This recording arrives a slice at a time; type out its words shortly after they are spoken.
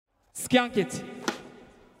Skunk it.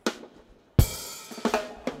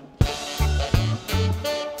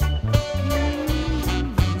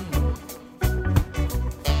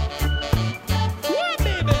 Yeah,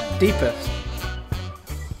 baby. Deepest.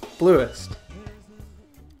 Bluest.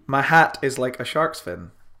 My hat is like a shark's fin.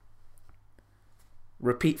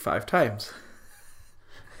 Repeat 5 times.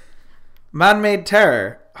 Man-made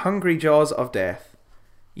terror, hungry jaws of death.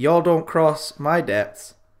 Y'all don't cross my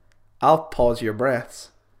depths. I'll pause your breaths.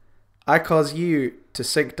 I cause you to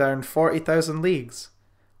sink down 40,000 leagues,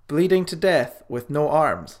 bleeding to death with no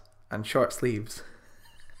arms and short sleeves.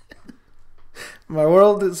 My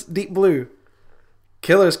world is deep blue.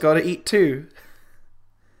 Killers gotta eat too.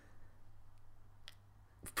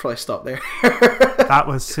 Probably stop there. That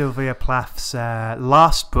was Sylvia Plath's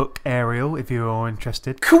last book, Ariel, if you're all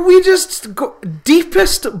interested. Can we just go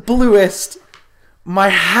deepest, bluest? My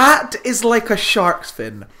hat is like a shark's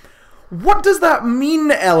fin. What does that mean,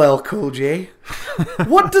 LL Cool J?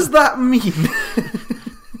 What does that mean?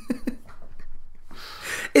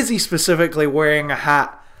 Is he specifically wearing a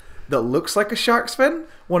hat that looks like a shark's fin?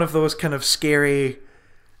 One of those kind of scary...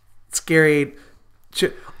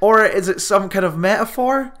 Or is it some kind of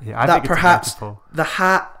metaphor? Yeah, I that think perhaps it's a metaphor. the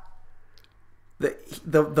hat...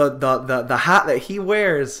 The hat that he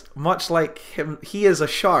wears, much like him, he is a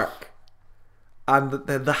shark. And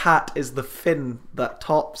the hat is the fin that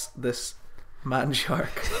tops this man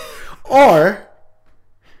shark. Or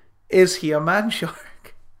is he a man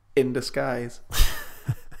shark in disguise?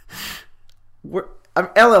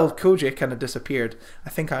 LL Cool J kind of disappeared. I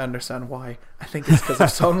think I understand why. I think it's because of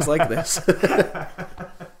songs like this.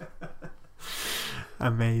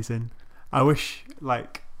 Amazing. I wish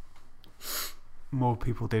more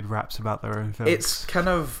people did raps about their own films. It's kind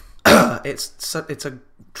of it's a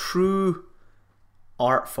true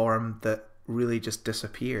art form that really just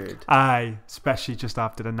disappeared. Aye, especially just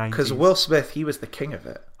after the 90s. Because Will Smith, he was the king of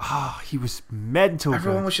it. He was mental.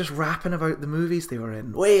 Everyone was just rapping about the movies they were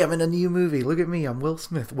in. Wait, I'm in a new movie. Look at me, I'm Will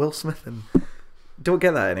Smith. And don't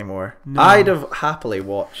get that anymore. No. I'd have happily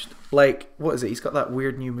watched. What is it? He's got that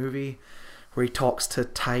weird new movie where he talks to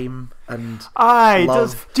time and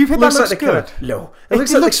love. Do you think that looks good? No. It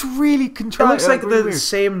looks really contrived. It looks like really the weird.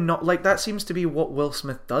 same... that seems to be what Will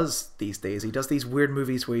Smith does these days. He does these weird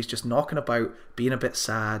movies where he's just knocking about, being a bit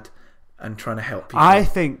sad and trying to help people. I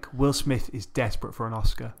think Will Smith is desperate for an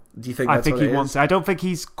Oscar. Do you think I that's think what he wants it. I don't think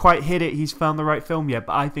he's quite hit it. He's found the right film yet,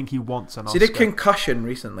 but I think he wants an Oscar. So he did Concussion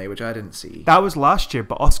recently, which I didn't see. That was last year,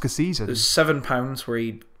 but Oscar season. There's £7 where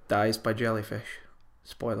he dies by jellyfish.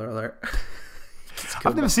 Spoiler alert.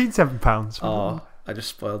 I've never seen £7. Oh, I just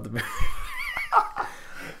spoiled the movie.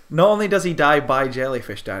 Not only does he die by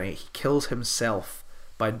jellyfish, Danny, he kills himself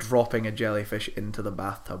by dropping a jellyfish into the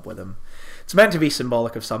bathtub with him. It's meant to be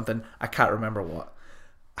symbolic of something. I can't remember what.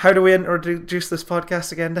 How do we introduce this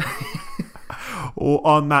podcast again, Danny?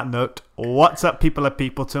 On that note, what's up, people at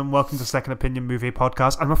Peopleton? Welcome to Second Opinion Movie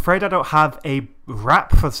Podcast. I'm afraid I don't have a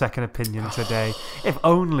rap for Second Opinion today. If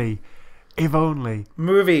only.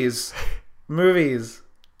 Movies.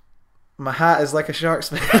 My hat is like a shark's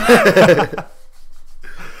fin.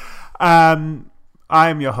 I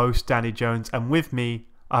am your host, Danny Jones, and with me,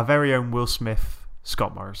 our very own Will Smith,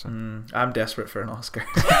 Scott Morrison. I'm desperate for an Oscar.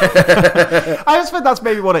 I just think that's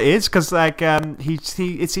maybe what it is, because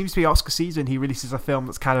it seems to be Oscar season. He releases a film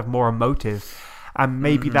that's kind of more emotive, and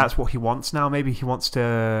maybe that's what he wants now. Maybe he wants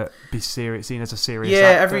to be seen as a serious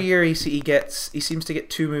actor. Every year he seems to get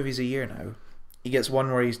 2 movies a year now. He gets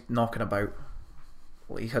one where he's knocking about.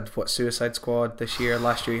 Well, he had Suicide Squad this year.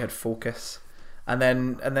 Last year he had Focus, and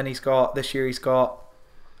then this year he's got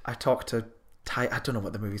I Talked to Ty. I don't know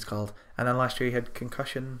what the movie's called. And then last year he had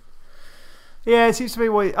Concussion. Yeah, it seems to be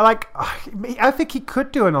what I think he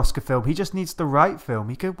could do an Oscar film. He just needs the right film.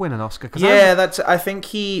 He could win an Oscar. I think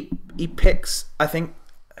he picks. I think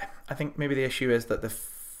maybe the issue is that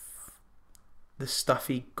the stuff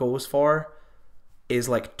he goes for is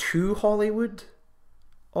too Hollywood.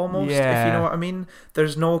 Almost, if you know what I mean.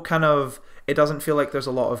 There's no kind of... It doesn't feel like there's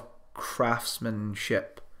a lot of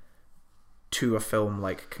craftsmanship to a film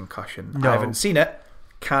like Concussion. No. I haven't seen it.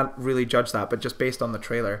 Can't really judge that, but just based on the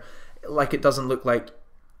trailer, it doesn't look like...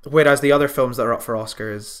 Whereas the other films that are up for Oscar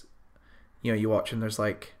is... you watch and there's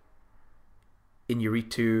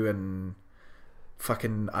Iñárritu and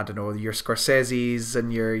fucking, I don't know, your Scorsese's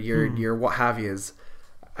and your what have yous.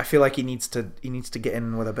 I feel like he needs to get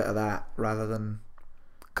in with a bit of that rather than...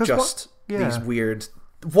 these weird,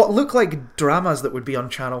 what look like dramas that would be on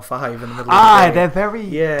Channel 5 in the middle of the day. They're very,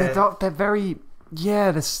 they're very,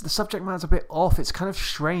 the subject matter's a bit off. It's kind of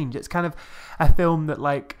strange. It's kind of a film that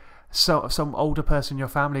some older person in your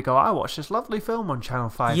family go, I watched this lovely film on Channel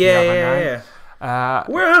 5 Yeah, the other yeah, night. yeah.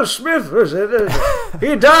 Will Smith was it?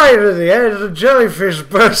 He died at the end. The jellyfish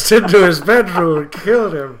burst into his bedroom and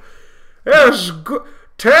killed him. It was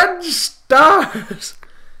 10 stars.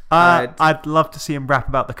 I'd love to see him rap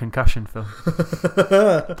about the concussion film.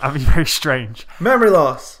 That'd be very strange. Memory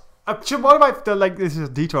loss. One of my this is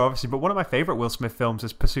a detour obviously, but one of my favourite Will Smith films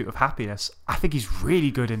is Pursuit of Happiness. I think he's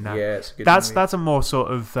really good in that. Yeah, it's a good that's movie. that's a more sort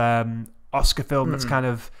of Oscar film that's kind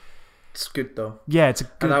of It's good though. yeah, it's a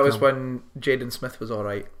good. And that was film. when Jaden Smith was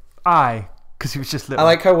alright. Aye, because he was just little. I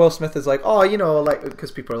like how Will Smith is like, oh, you know, like,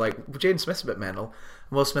 because people are like, well, Jaden Smith's a bit mental.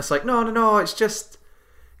 And Will Smith's like, no, it's just,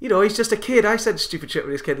 you know, he's just a kid. I said stupid shit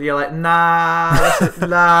when he was a kid. And you're like,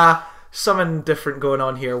 nah, something different going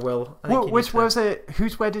on here, Will. Which was it?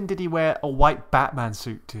 Whose wedding did he wear a white Batman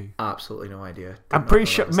suit to? Absolutely no idea. I'm pretty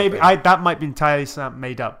sure maybe that might be entirely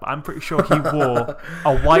made up. But I'm pretty sure he wore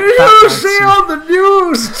a white Did Batman you see suit. on the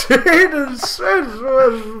news? Jaden Smith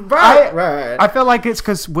was Batman. I feel like it's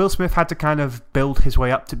because Will Smith had to kind of build his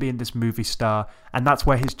way up to being this movie star, and that's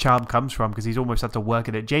where his charm comes from because he's almost had to work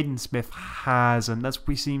at it. Jaden Smith has, and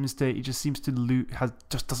he just seems to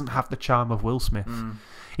just doesn't have the charm of Will Smith,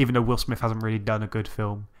 even though Will Smith hasn't really done a good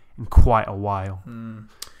film in quite a while.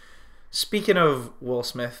 Speaking of Will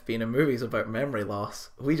Smith being in movies about memory loss,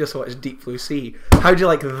 we just watched Deep Blue Sea. How'd you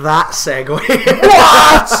like that segue?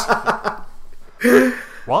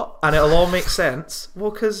 What? And it'll all make sense.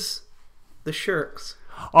 Well, because the Shirks.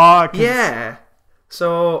 Oh, Yeah.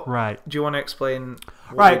 So, right. do you want to explain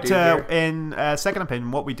what Right, we do here? in Second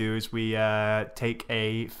Opinion, what we do is we take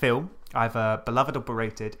a film, either beloved or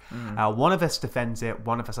berated. One of us defends it,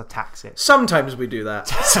 one of us attacks it. Sometimes we do that.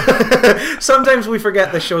 Sometimes we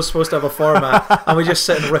forget the show's supposed to have a format and we just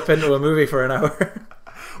sit and rip into a movie for an hour.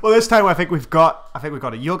 Well, this time I think we've got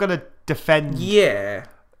it. You're going to defend Yeah.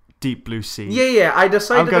 Deep Blue Sea. Yeah. I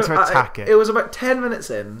decided I'm going to attack it. It was about 10 minutes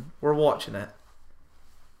in. We're watching it.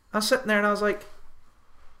 I was sitting there and I was like,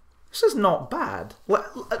 this is not bad.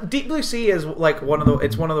 Deep Blue Sea is like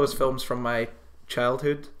it's one of those films from my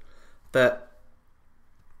childhood that,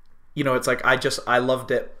 you know, it's like I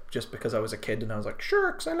loved it just because I was a kid and I was like,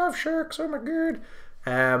 Sharks, I love sharks, oh my god.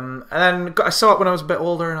 And then I saw it when I was a bit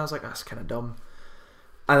older and I was like, that's kind of dumb.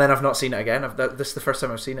 And then I've not seen it again. This is the first time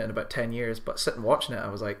I've seen it in about 10 years, but sitting watching it I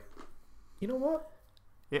was like, you know what?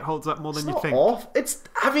 It holds up more than It's you not think. off.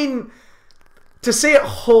 To say it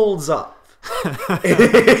holds up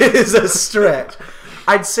is a stretch.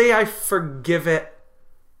 I'd say I forgive it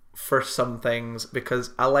for some things because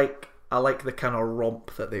I like the kind of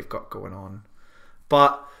romp that they've got going on.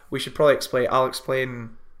 But we should probably explain. I'll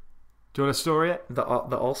explain. Do you want to story it? The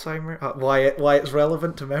Alzheimer, why it's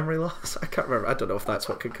relevant to memory loss. I can't remember. I don't know if that's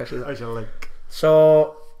what concussion is. I shall link.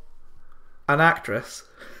 So, an actress,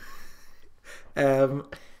 in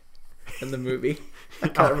the movie.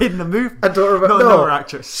 In the movie? I don't remember. Not another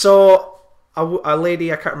actress. So, a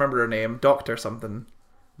lady, I can't remember her name, Doctor something.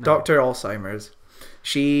 No. Dr. Alzheimer's.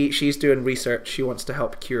 She's doing research. She wants to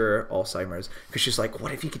help cure Alzheimer's. Because she's like,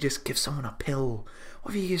 what if you could just give someone a pill?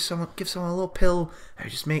 What if you give someone a little pill and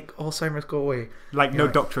just make Alzheimer's go away? Like, no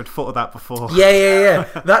doctor had thought of that before. Yeah.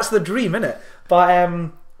 That's the dream, innit?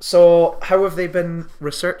 But, so, how have they been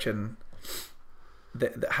researching?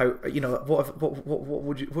 How, you know, what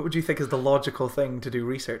would you think is the logical thing to do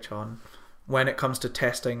research on when it comes to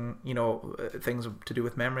testing, you know, things to do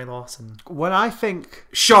with memory loss? And when I think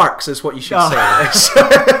sharks is what you should say.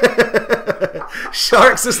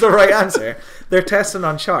 Sharks is the right answer. They're testing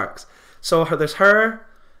on sharks. So there's her,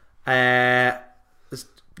 there's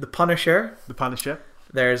the Punisher.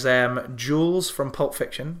 There's Jules from Pulp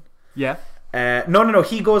Fiction. Yeah. No.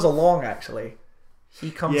 He goes along actually. He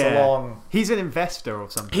comes along. He's an investor or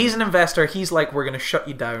something. He's an investor. He's like, we're going to shut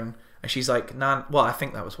you down. And she's like, nah. Well, I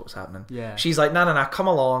think that was what was happening. Yeah. She's like, nah, come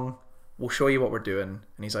along. We'll show you what we're doing.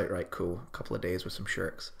 And he's like, right, cool. A couple of days with some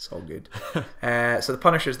sharks. It's all good. So the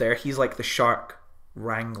Punisher's there. He's like the shark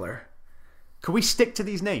wrangler. Can we stick to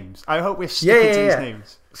these names? I hope we're sticking to these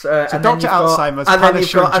names. So Dr. Alzheimer's,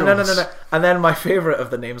 Punisher, and Jules. No. And then my favourite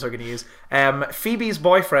of the names we're going to use, Phoebe's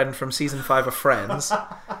boyfriend from season 5 of Friends.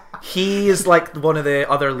 He's like one of the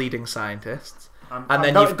other leading scientists. And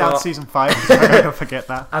then you've got season 5. Don't forget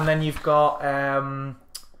that. And then you've got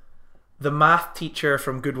the math teacher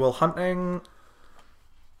from Good Will Hunting.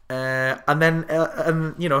 And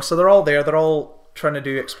then you know, so they're all there. They're all trying to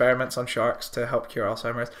do experiments on sharks to help cure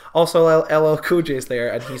Alzheimer's. Also, LL Cool J's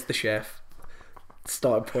there, and he's the chef. It's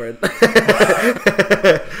not important.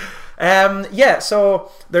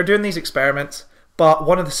 So they're doing these experiments, but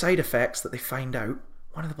one of the side effects that they find out,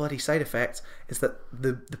 one of the bloody side effects, is that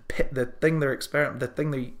the thing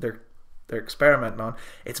they're they're experimenting on,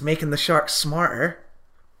 it's making the sharks smarter.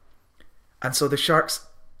 And so the sharks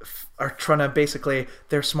are trying to basically,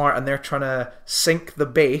 they're smart and they're trying to sink the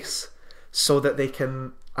base so that they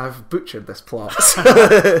can. I've butchered this plot.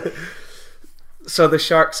 So the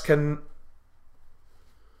sharks can.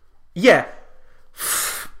 Yeah.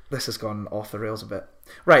 This has gone off the rails a bit.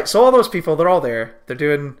 Right, so all those people, they're all there. They're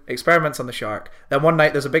doing experiments on the shark. Then one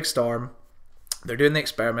night there's a big storm. They're doing the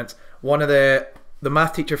experiments. One of the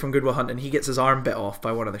math teacher from Good Will Hunting, he gets his arm bit off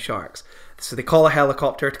by one of the sharks. So they call a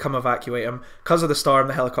helicopter to come evacuate him. Because of the storm,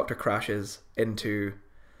 the helicopter crashes into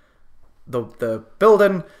the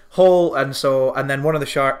building hole, and then one of the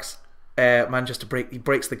sharks manages to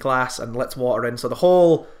breaks the glass and lets water in. So the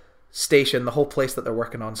whole station, the whole place that they're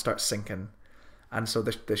working on starts sinking. And so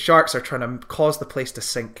the sharks are trying to cause the place to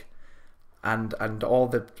sink, and all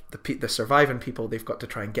the surviving people, they've got to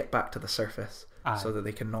try and get back to the surface so that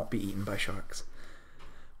they cannot be eaten by sharks.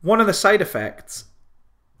 One of the side effects,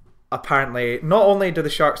 apparently, not only do the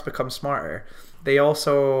sharks become smarter, they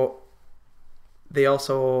also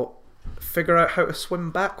figure out how to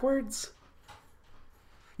swim backwards.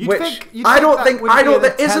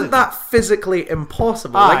 Isn't that physically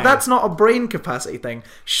impossible? Like, that's not a brain capacity thing.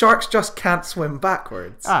 Sharks just can't swim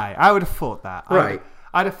backwards. I would have thought that. Right.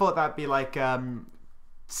 I'd have thought that'd be like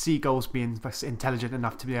seagulls being intelligent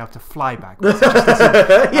enough to be able to fly backwards.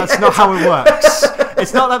 That's not how it works.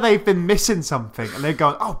 It's not that they've been missing something and they're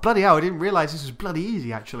going, oh bloody hell, I didn't realise this was bloody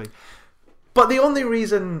easy actually. But the only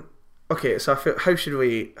reason. Okay, so how should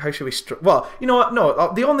we? Well, you know what?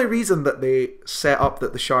 No, the only reason that they set up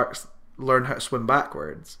that the sharks learn how to swim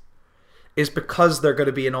backwards is because they're going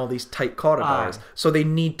to be in all these tight corridors. So they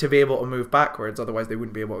need to be able to move backwards, otherwise they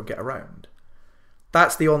wouldn't be able to get around.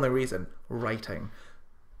 That's the only reason. Writing.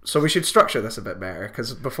 So we should structure this a bit better,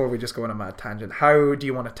 because before we just go on a mad tangent, how do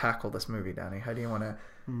you want to tackle this movie, Danny? How do you want to?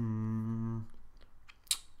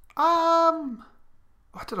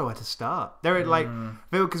 I don't know where to start. They're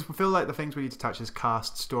because we feel like the things we need to touch is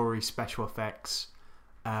cast, story, special effects,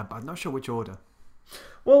 but I'm not sure which order.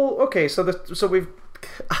 Well, okay, so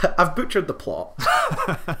I've butchered the plot.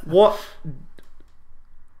 What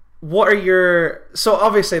are your? So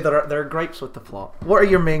obviously there are gripes with the plot. What are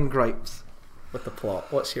your main gripes with the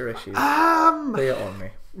plot? What's your issue? Lay it on me.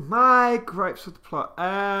 My gripes with the plot,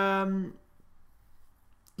 hang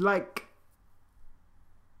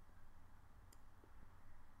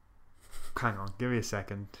on, give me a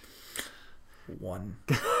second. One.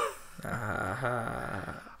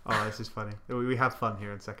 Oh, this is funny. We have fun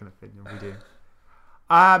here in Second Opinion. We do.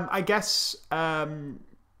 I guess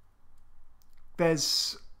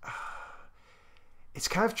there's. It's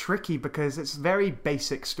kind of tricky because it's a very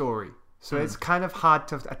basic story, so it's kind of hard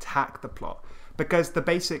to attack the plot because the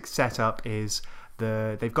basic setup is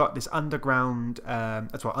they've got this underground,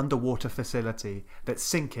 underwater facility that's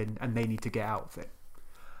sinking, and they need to get out of it.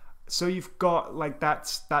 So you've got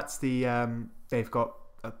that's the they've got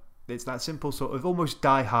it's that simple sort of almost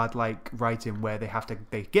Die Hard like writing where they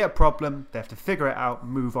get a problem, they have to figure it out,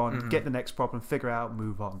 move on, get the next problem, figure it out,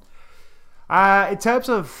 move on. In terms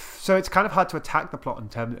of, so it's kind of hard to attack the plot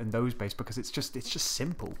in those bases because it's just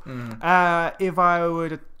simple. If I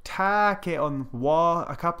would attack it on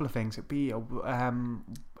a couple of things, it'd be a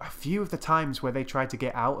few of the times where they try to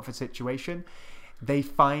get out of a situation, they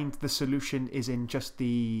find the solution is in just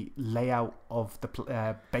the layout of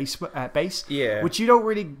the base, which you don't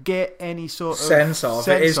really get any sort of sense of.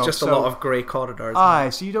 It is just a lot of grey corridors.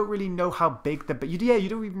 So you don't really know how big you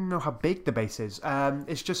don't even know how big the base is.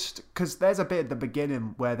 It's just because there's a bit at the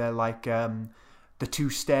beginning where they're like the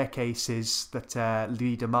two staircases that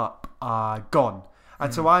lead them up are gone,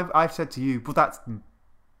 and so I've said to you, well, that's.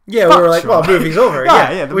 Yeah, we were like, well, movie's over.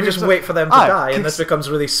 We just over. Wait for them to die, and this becomes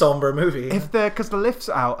a really somber movie. Because the lift's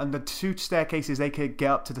out and the two staircases they could get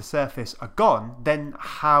up to the surface are gone, then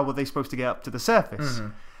how are they supposed to get up to the surface?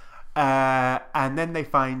 And then they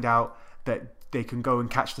find out that they can go and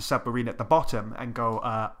catch the submarine at the bottom and go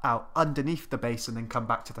out underneath the base and then come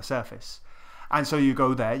back to the surface. And so you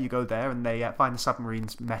go there, and they find the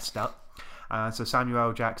submarine's messed up. So Samuel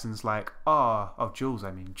L. Jackson's like, Jules.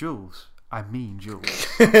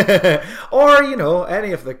 Or,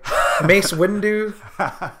 any of the Mace Windu,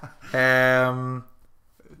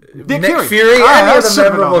 Nick Fury, any of the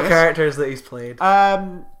memorable characters that he's played.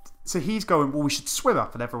 So he's going, well, we should swim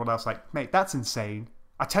up, and everyone else like, mate, that's insane.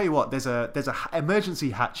 I tell you what, there's a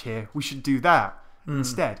emergency hatch here. We should do that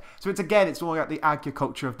instead. So it's all about the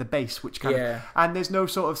agriculture of the base, which kind of, and there's no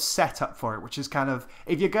sort of setup for it, which is kind of,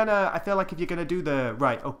 I feel like if you're gonna do the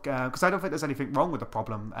right, because I don't think there's anything wrong with the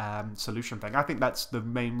problem solution thing. I think that's the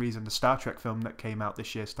main reason the Star Trek film that came out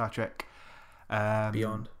this year, Star Trek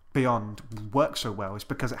Beyond. Beyond worked so well is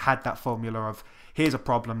because it had that formula of here's a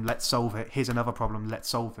problem, let's solve it. Here's another problem, let's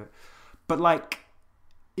solve it. But like,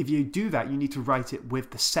 if you do that, you need to write it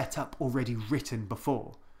with the setup already written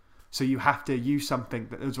before. So you have to use something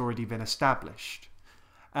that has already been established.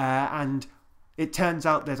 And it turns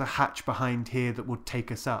out there's a hatch behind here that would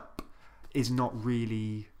take us up. Is not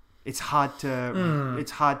really. It's hard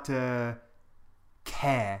to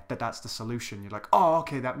care that that's the solution. You're like, oh,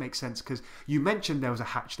 okay, that makes sense because you mentioned there was a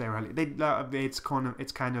hatch there earlier. It's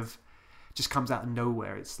kind of just comes out of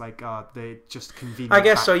nowhere. It's like they just convenient. I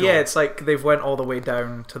guess so. backdoor. Yeah, it's like they've went all the way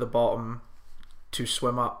down to the bottom to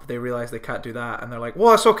swim up. They realize they can't do that, and they're like,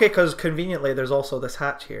 well, it's okay because conveniently there's also this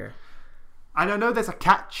hatch here. And I know there's a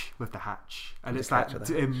catch with the hatch, and it's like catch with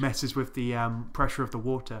the it messes with the pressure of the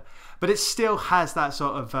water, but it still has that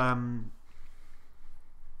sort of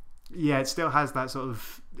it still has that sort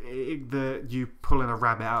of the you pulling a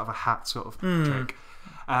rabbit out of a hat sort of trick.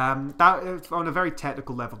 That on a very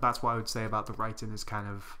technical level, that's what I would say about the writing is kind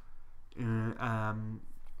of.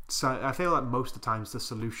 So I feel like most of the times the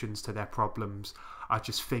solutions to their problems are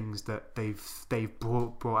just things that they've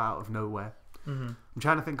brought out of nowhere. Mm-hmm. I'm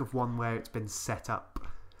trying to think of one where it's been set up.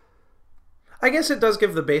 I guess it does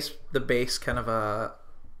give the base kind of a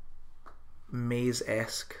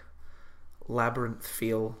maze-esque labyrinth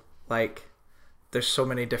feel. Like there's so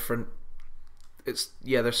many different. There's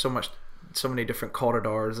so many different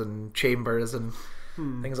corridors and chambers and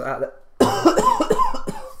things like that.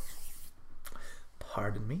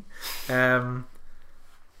 Pardon me. I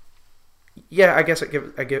guess it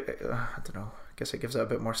gives. I don't know. I guess it gives it a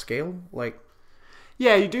bit more scale. Like.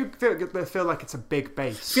 Yeah, you do feel like it's a big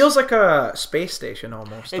base. Feels like a space station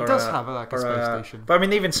almost. It does have a space station. But I mean,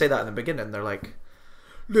 they even say that in the beginning. They're like,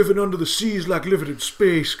 living under the sea is like living in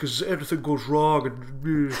space because everything goes wrong.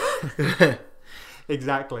 And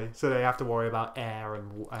exactly. So they have to worry about air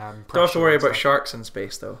and pressure. Don't have to worry about sharks in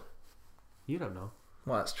space, though. You don't know.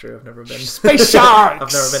 Well, that's true. I've never been. Space sharks.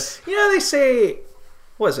 I've never been. You know, they say,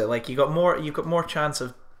 what is it like? You've got more chance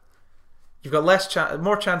of. You've got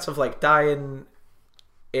more chance of like dying.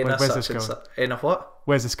 In a what?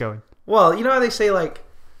 Where's this going? Well, you know how they say like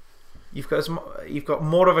you've got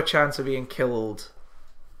more of a chance of being killed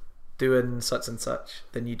doing such and such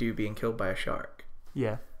than you do being killed by a shark.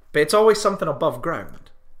 Yeah. But it's always something above ground.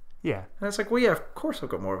 Yeah. And it's like, well, yeah, of course I've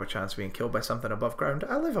got more of a chance of being killed by something above ground.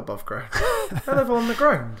 I live above ground. I live on the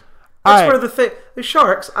ground. That's where the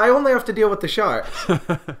sharks, I only have to deal with the sharks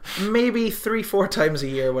maybe 3-4 times a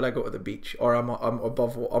year when I go to the beach or I'm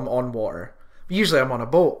on water. Usually I'm on a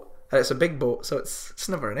boat, and it's a big boat, so it's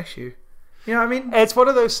never an issue. You know what I mean? It's one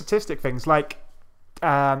of those statistic things. Like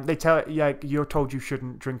they tell you're told you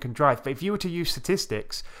shouldn't drink and drive, but if you were to use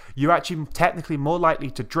statistics, you're actually technically more likely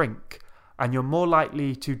to drink, and you're more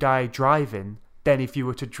likely to die driving than if you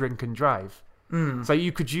were to drink and drive. So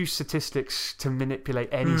you could use statistics to manipulate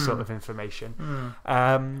any sort of information.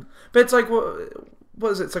 But it's like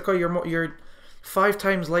what is it? It's like you're 5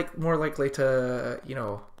 times more likely to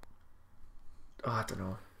I don't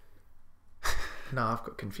know. No, I've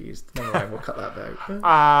got confused. Never mind, we'll cut that bit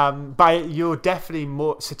out. But you're definitely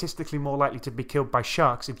statistically more likely to be killed by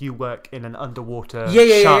sharks if you work in an underwater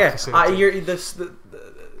shark facility.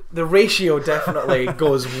 The ratio definitely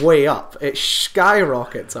goes way up. It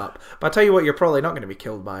skyrockets up. But I tell you what, you're probably not going to be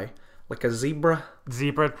killed by like a zebra,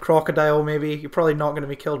 crocodile. Maybe you're probably not going to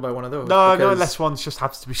be killed by one of those. No, unless one just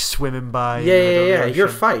happens to be swimming by. Yeah. You're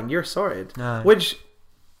fine. You're sorted. No. Which.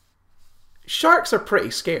 Sharks are pretty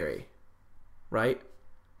scary, right?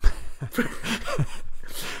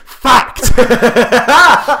 Fact!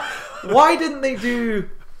 Why didn't they do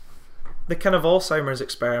the kind of Alzheimer's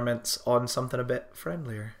experiments on something a bit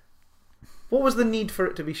friendlier? What was the need for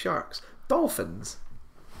it to be sharks? Dolphins.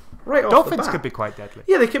 Right off Dolphins the bat. could be quite deadly.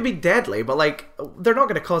 Yeah, they could be deadly, but like they're not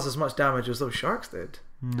going to cause as much damage as those sharks did.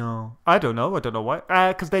 No. I don't know why.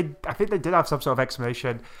 Because I think they did have some sort of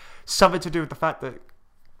explanation. Something to do with the fact that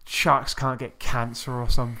sharks can't get cancer or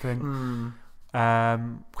something.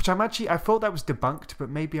 Which I thought that was debunked, but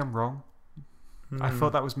maybe I'm wrong. I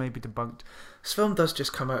thought that was maybe debunked. This film does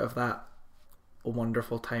just come out of that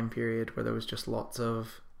wonderful time period where there was just lots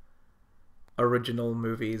of original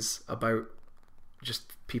movies about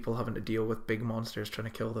just people having to deal with big monsters trying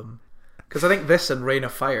to kill them. Because I think this and Reign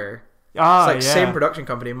of Fire, same production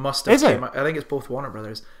company, must have came out. I think it's both Warner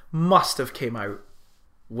Brothers, must have came out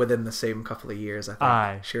within the same couple of years,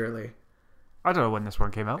 I think. Surely. I don't know when this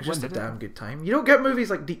one came out. It's just a damn good time. You don't get movies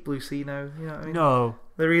like Deep Blue Sea now. You know what I mean? No.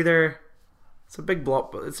 They're either... It's a big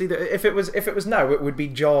block, but it's either... If it was now, it would be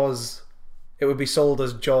Jaws... It would be sold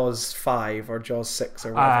as Jaws 5 or Jaws 6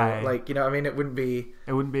 or whatever. Like, you know what I mean? It wouldn't be...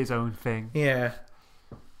 It wouldn't be its own thing. Yeah.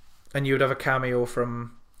 And you would have a cameo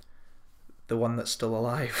from the one that's still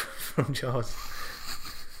alive from Jaws.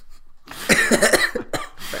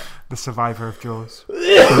 The survivor of Jaws.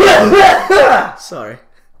 Sorry.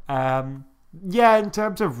 Yeah, in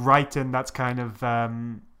terms of writing, that's kind of...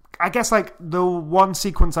 I guess like the one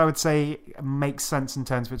sequence I would say makes sense in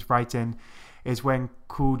terms of its writing is when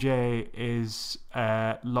Cool J is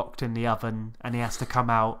locked in the oven and he has to come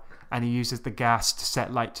out and he uses the gas to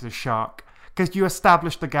set light to the shark. Because you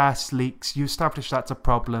establish the gas leaks, you establish that's a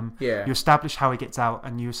problem, Yeah. you establish how he gets out,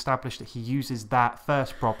 and you establish that he uses that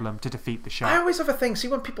first problem to defeat the I shark. always have a thing. See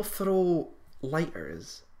when people throw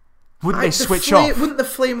lighters, Wouldn't they the switch flame- off? Wouldn't the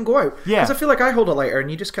flame go out? Yeah. Because I feel like I hold a lighter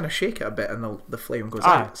and you just kind of shake it a bit and the flame goes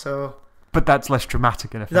Aye. out. So But that's less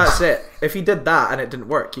dramatic in a film. that's it. If you did that and it didn't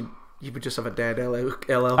work, you would just have a dead LL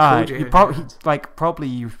Cool J. you in probably your hands.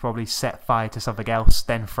 you probably set fire to something else,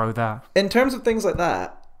 then throw that. In terms of things like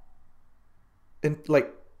that,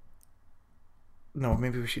 no,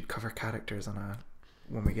 maybe we should cover characters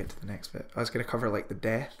when we get to the next bit. I was going to cover like the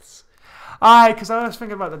deaths. Aye, because I was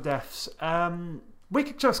thinking about the deaths. We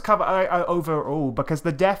could just cover overall because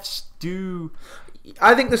the deaths do.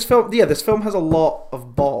 I think this film has a lot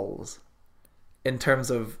of balls in terms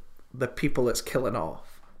of the people it's killing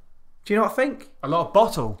off. Do you know what I think? A lot of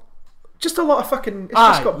bottle. Just a lot of fucking. It's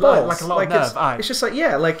Aye, just got balls. like a lot of nerve, aye. It's just like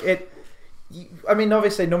I mean,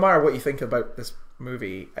 obviously, no matter what you think about this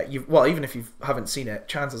movie, even if you haven't seen it,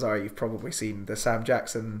 chances are you've probably seen the Sam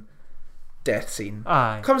Jackson death scene.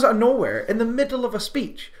 Aye. Comes out of nowhere in the middle of a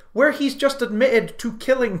speech where he's just admitted to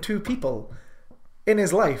killing 2 people in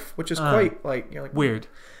his life, which is quite like you're like Weird.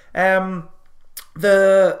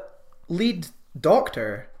 The lead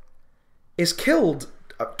doctor is killed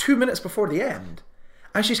 2 minutes before the end.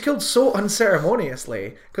 And she's killed so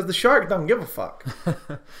unceremoniously because the shark doesn't give a fuck.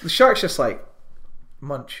 The shark's just like,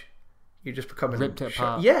 munch. You're just becoming Ripped it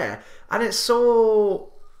apart. Yeah, and it's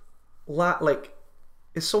so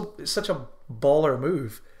it's such a baller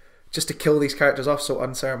move just to kill these characters off so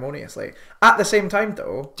unceremoniously. At the same time,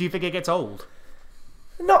 though, Do you think it gets old?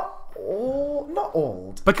 not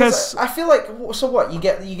old Because- I feel like so what you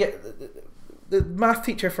get the math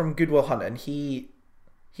teacher from Good Will Hunting.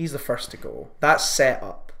 He's the first to go. That's set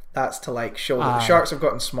up. That's to like show that the sharks have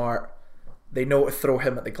gotten smart. They know to throw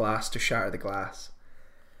him at the glass to shatter the glass.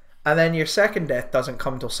 And then your second death doesn't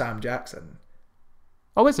come till Sam Jackson.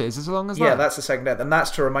 Oh, is it? Is it as long as Yeah, that? that's the second death, and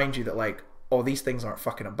that's to remind you that like, oh, these things aren't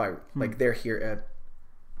fucking about. Like they're here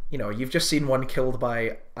to, you've just seen one killed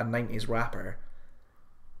by a 90s rapper.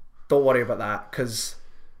 Don't worry about that because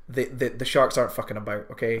the sharks aren't fucking about.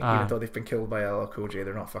 Okay, even though they've been killed by LL Cool J,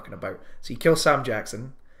 they're not fucking about. So you kill Sam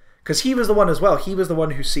Jackson because he was the one as well. He was the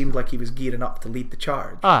one who seemed like he was gearing up to lead the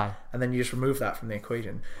charge. Aye. And then you just remove that from the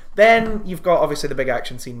equation. Then you've got obviously the big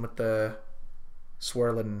action scene with the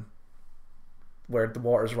swirling, where the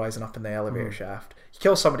water's rising up in the elevator shaft. You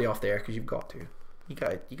kill somebody off there because you've got to. You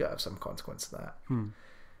got to have some consequence to that.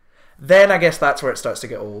 Then I guess that's where it starts to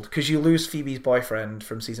get old because you lose Phoebe's boyfriend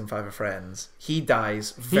from season 5 of Friends. He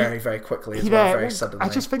dies very, very quickly as well, very suddenly. I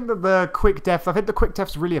just think that the quick death. I think the quick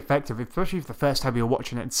death's really effective, especially if the first time you're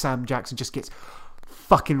watching it and Sam Jackson just gets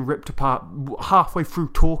fucking ripped apart halfway through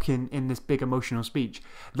talking in this big emotional speech.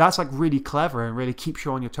 That's like really clever and really keeps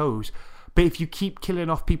you on your toes. But if you keep killing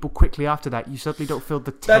off people quickly after that, you suddenly don't feel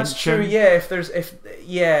the tension. That's true.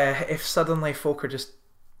 Yeah, if suddenly folk are just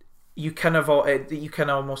you kind of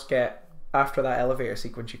almost get after that elevator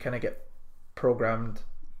sequence, you kind of get programmed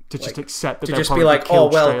to just accept that to they'll just be probably like, oh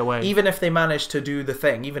killed straight away. well, even if they manage to do the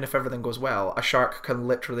thing, even if everything goes well, a shark can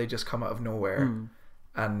literally just come out of nowhere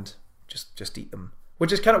and just eat them.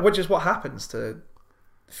 Which is what happens to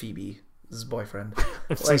Phoebe's boyfriend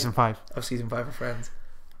It's season 5 of season 5 of Friends.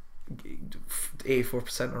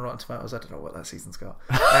 84% on Rotten Tomatoes. I don't know what that season's got.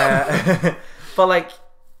 But like,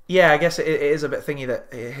 yeah, I guess it is a bit thingy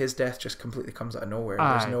that his death just completely comes out of nowhere.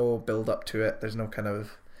 There's no build up to it. There's no kind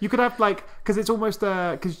of. You could have like, because it's almost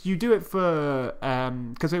because you do it for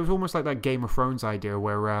because it was almost like that Game of Thrones idea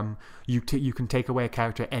where you can take away a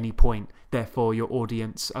character at any point, therefore your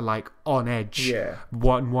audience are like on edge,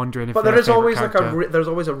 wondering if. But their there is favourite always character... there's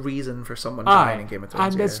always a reason for someone dying in Game of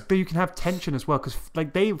Thrones, and you can have tension as well because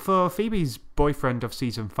like for Phoebe's boyfriend of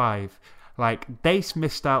season 5. Like they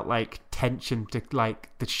missed out like tension to like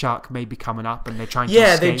the shark may be coming up and they're trying to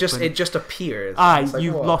escape. It just appears.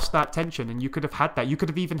 You've lost that tension, and you could have had that. You could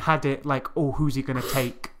have even had it like, oh, who's he going to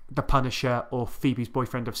take? The Punisher or Phoebe's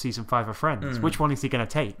boyfriend of season 5 of Friends? Which one is he going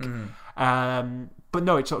to take? But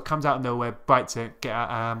no, it sort of comes out of nowhere, bites it,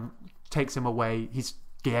 takes him away. He's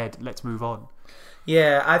dead. Let's move on.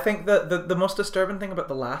 Yeah, I think that the most disturbing thing about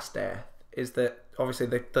the last death is that obviously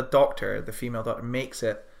the doctor, the female doctor, makes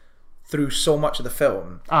it through so much of the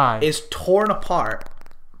film Aye. is torn apart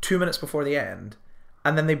 2 minutes before the end,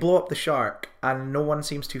 and then they blow up the shark, and no one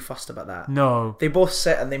seems too fussed about that. No. They both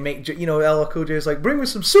sit and they make, LL Cool J is like, bring me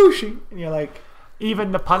some sushi, and you're like,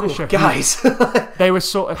 Even the Punisher, guys. they were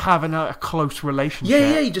sort of having a close relationship.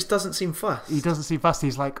 Yeah, he just doesn't seem fussed. He doesn't seem fussed.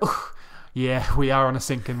 He's like, oh, yeah, we are on a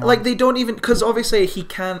sinking one. Like, they don't even, because obviously he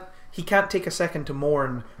can't take a second to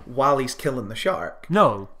mourn while he's killing the shark.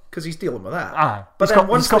 No. Because he's dealing with that. Aye. But He's then got-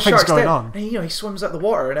 once he's got the things shark's going dead, on. and he swims out the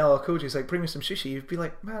water, and LL Cool J's like, bring me some sushi. You'd be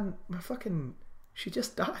like, man, my fucking, she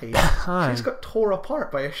just died. Aye. She's got tore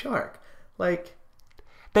apart by a shark. Like,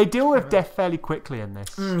 They deal with death fairly quickly in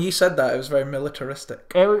this. you said that, it was very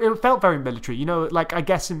militaristic. It felt very military. You know, like, I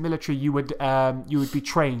guess in military you would be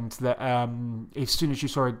trained that as soon as you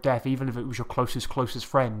saw a death, even if it was your closest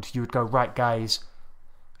friend, you would go, right, guys,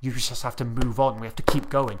 you just have to move on. We have to keep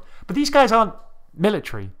going. But these guys aren't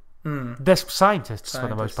military. They're scientists for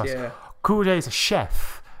the most part. Yeah. Cool J is a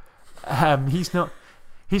chef. He's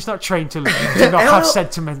not trained to do not have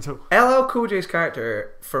sentimental. LL Cool J's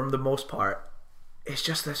character, for the most part, is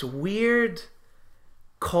just this weird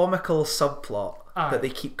comical subplot that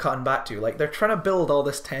they keep cutting back to. Like, they're trying to build all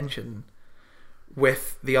this tension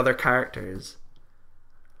with the other characters,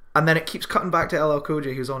 and then it keeps cutting back to LL Cool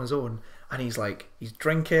J, who's on his own, and he's like, he's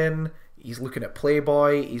drinking, he's looking at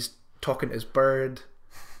Playboy, he's talking to his bird.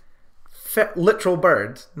 Literal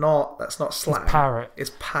bird, that's not slang. It's parrot.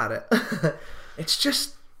 It's parrot. It's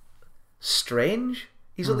just strange.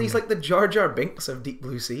 He's like the Jar Jar Binks of Deep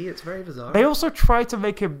Blue Sea. It's very bizarre. They also try to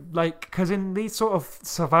make him, like, because in these sort of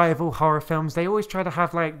survival horror films, they always try to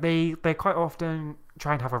have, like, they quite often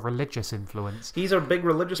try and have a religious influence. He's a big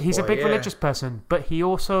religious boy. He's a big religious person, but he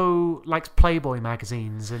also likes Playboy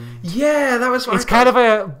magazines, and yeah, that was. it's kind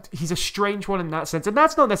of he's a strange one in that sense, and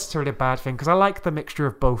that's not necessarily a bad thing because I like the mixture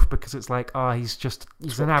of both because it's like, he's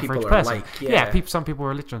an what average people are person. like, yeah. Some people are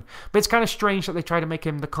religious, but it's kind of strange that they try to make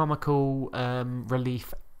him the comical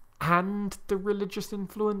relief and the religious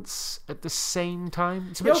influence at the same time.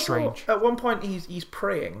 It's a bit strange. At one point, he's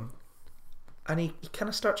praying. And he kind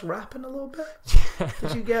of starts rapping a little bit.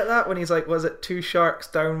 Did you get that? When he's like, was it 2 sharks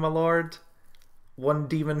down, my lord? 1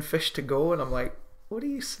 demon fish to go? And I'm like, what are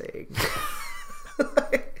you saying?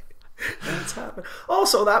 What's happening?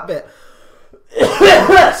 Also, that bit.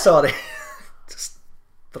 Sorry. Just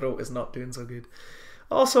throat is not doing so good.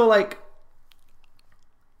 Also, like,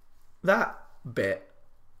 that bit.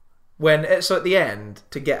 When it's at the end,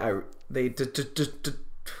 to get out, they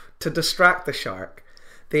to distract the shark,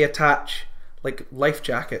 they attach like life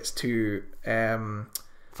jackets to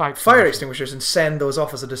fire extinguishers and send those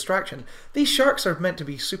off as a distraction. These sharks are meant to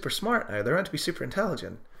be super smart now. They're meant to be super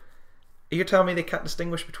intelligent. You're telling me they can't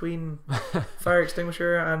distinguish between fire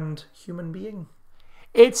extinguisher and human being?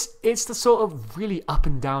 It's the sort of really up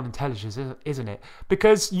and down intelligence, isn't it?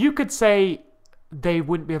 Because you could say they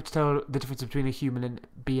wouldn't be able to tell the difference between a human and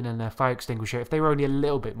being in a fire extinguisher if they were only a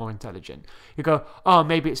little bit more intelligent. You go,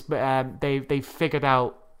 maybe it's they figured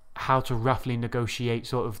out how to roughly negotiate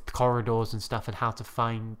sort of corridors and stuff and how to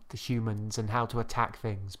find the humans and how to attack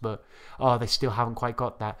things, but they still haven't quite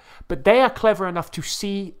got that. But they are clever enough to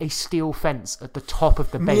see a steel fence at the top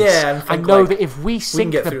of the base and know that if we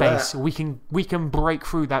sink the base, we can break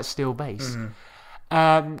through that steel base.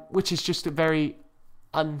 Which is just a very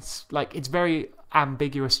it's very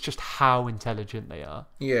ambiguous just how intelligent they are.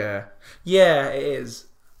 Yeah, it is.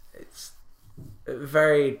 It's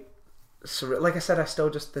very. Like I said, I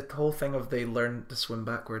still just the whole thing of they learn to swim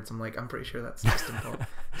backwards. I'm like, I'm pretty sure that's just impossible. It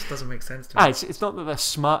just doesn't make sense to me. It's not that they're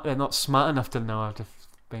smart. They're not smart enough to know how to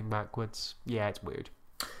swim backwards. Yeah, it's weird.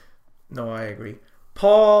 No, I agree.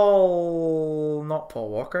 Not Paul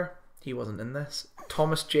Walker. He wasn't in this.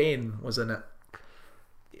 Thomas Jane was in it.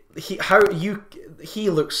 He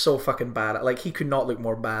looks so fucking bad. Like, he could not look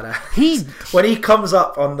more badass. When he comes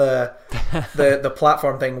up on the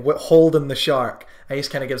platform thing holding the shark, and he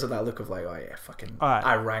just kind of gives it that look of like, oh yeah, fucking,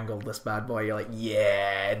 I wrangled this bad boy. You're like,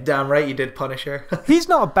 yeah, damn right you did, Punisher. He's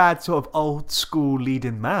not a bad sort of old school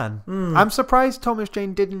leading man. I'm surprised Thomas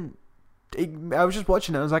Jane didn't. I was just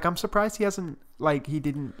watching it. I was like, I'm surprised he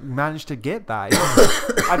didn't manage to get that.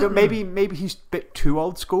 I don't. Maybe he's a bit too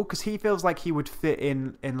old school because he feels like he would fit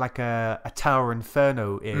in like a Tower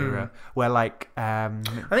Inferno era where like. I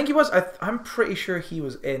think he was. I'm pretty sure he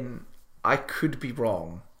was in. I could be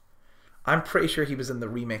wrong. I'm pretty sure he was in the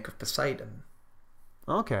remake of Poseidon.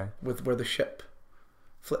 Okay. Where the ship.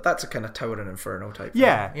 That's a kind of Tower and Inferno type.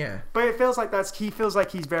 Yeah. Thing. Yeah. But it feels like he feels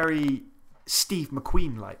like he's very Steve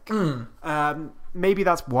McQueen like. Maybe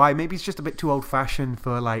that's why. Maybe he's just a bit too old fashioned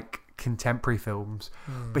for like contemporary films,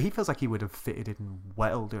 but he feels like he would have fitted in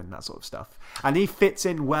well doing that sort of stuff, and he fits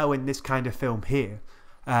in well in this kind of film here.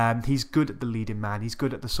 He's good at the leading man. He's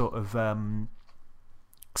good at the sort of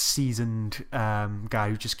seasoned guy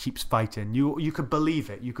who just keeps fighting. You could believe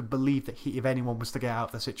it. You could believe that if anyone was to get out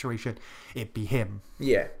of the situation, it'd be him.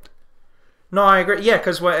 Yeah. No, I agree. Yeah,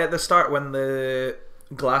 because at the start when the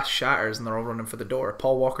glass shatters and they're all running for the door,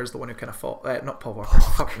 Paul Walker's the one who kind of falls. Not Paul Walker.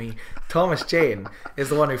 Fuck me. Thomas Jane is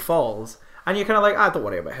the one who falls, and you're kind of like, don't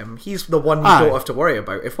worry about him. He's the one you don't have to worry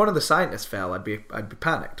about. If one of the scientists fell, I'd be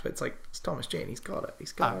panicked. But it's like, it's Thomas Jane. He's got it.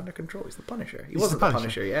 He's got it under control. He's the Punisher. He wasn't the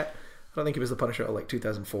Punisher yet. I don't think he was the Punisher until like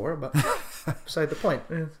 2004. But beside the point.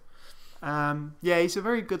 Yeah, he's a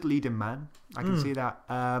very good leading man. I can see that.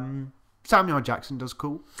 Samuel L. Jackson does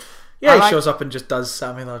cool. Yeah, he shows up and just does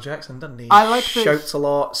Samuel L. Jackson, doesn't he? I like shouts a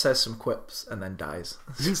lot, says some quips, and then dies.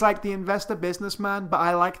 He's like the investor businessman, but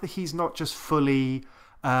I like that he's not just fully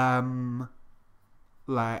that's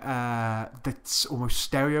almost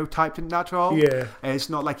stereotyped in that role. Yeah. It's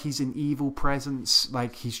not like he's an evil presence,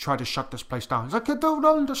 like he's trying to shut this place down. He's like, I don't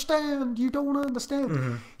understand. You don't understand.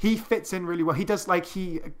 Mm-hmm. He fits in really well. He does, like,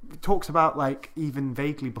 he talks about, like, even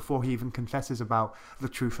vaguely before he even confesses about the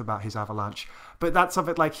truth about his avalanche. But that's of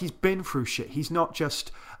it, like, he's been through shit. He's not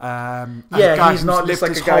just he's not just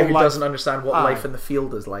like a guy who doesn't understand what life in the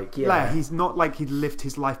field is like. Yeah, he's not like he lived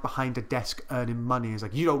his life behind a desk earning money. He's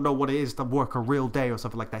like, you don't know what it is to work a real day or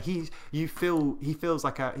something like that. He feels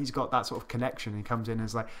like he's got that sort of connection. He comes in and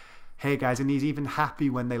is like, hey guys, and he's even happy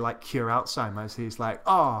when they like cure Alzheimer's. He's like,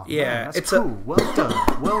 oh yeah, man, that's it's cool.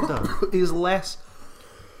 Well done. He's a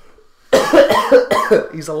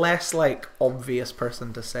less like obvious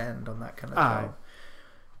person to send on that kind of job,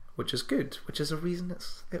 which is good. Which is a reason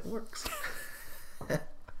it works.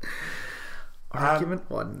 Argument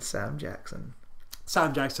 1: Sam Jackson.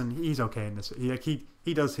 Sam Jackson, he's okay in this. He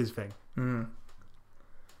does his thing.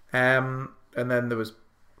 And then there was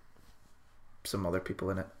some other people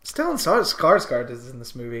in it. Stellan Skarsgård is in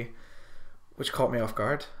this movie, which caught me off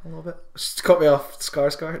guard a little bit. Just caught me off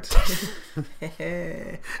Skarsgård.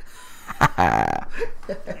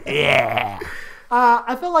 Yeah.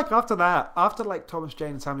 I feel like after like Thomas Jane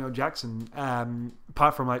and Samuel Jackson,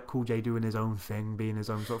 apart from like Cool J doing his own thing, being his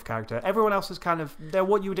own sort of character, everyone else is kind of, they're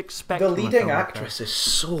what you would expect. The leading actress is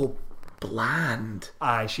so bland.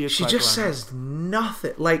 She just says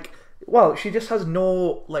nothing. Like, well, she just has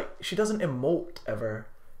no, like, she doesn't emote ever.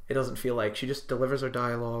 It doesn't feel like. She just delivers her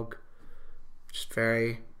dialogue just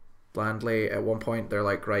very blandly. At one point, they're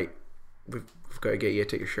like, right, we've got to get you to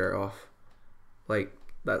take your shirt off. Like,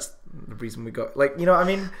 that's the reason we got, like, you know what I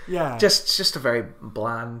mean? Yeah. Just a very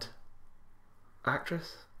bland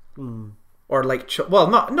actress. Or like,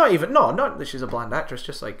 not that she's a bland actress,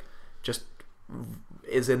 just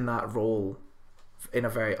is in that role in a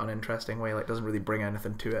very uninteresting way, like doesn't really bring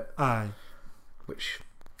anything to it.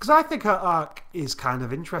 Because I think her arc is kind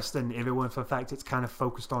of interesting if it weren't for the fact it's kind of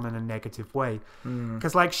focused on in a negative way.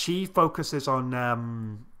 Because like she focuses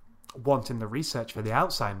on wanting the research for the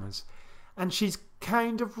Alzheimer's, and she's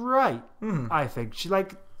kind of right. I think she,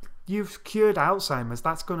 like, you've cured Alzheimer's,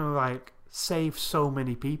 that's going to like save so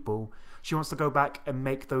many people. She wants to go back and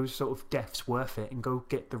make those sort of deaths worth it and go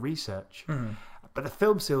get the research. But the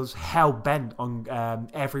film still's hell bent on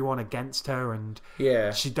everyone against her, and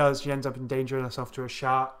she ends up endangering herself to a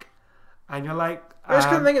shark, and you're like, I just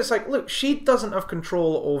kind of think it's like, look, she doesn't have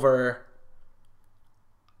control over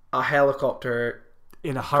a helicopter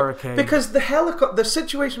in a hurricane, because the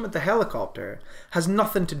situation with the helicopter has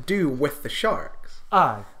nothing to do with the sharks.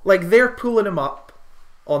 Like, they're pulling him up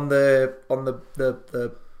on the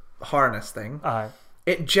harness thing.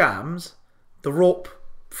 It jams, the rope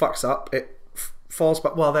fucks up, it falls,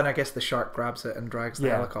 but well, then I guess the shark grabs it and drags the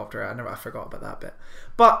helicopter. I forgot about that bit.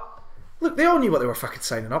 But look, they all knew what they were fucking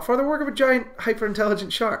signing up for. They're working with giant hyper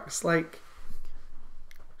intelligent sharks. Like,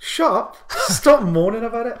 shut up. Stop moaning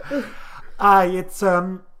about it. It's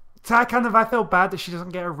I feel bad that she doesn't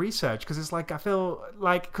get her research, because it's like, I feel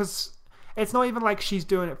like, because it's not even like she's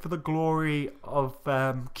doing it for the glory of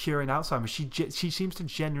curing Alzheimer's. She seems to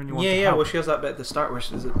genuinely want to help. Well, she has that bit at the start where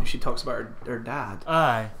she talks about her dad.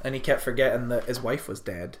 And he kept forgetting that his wife was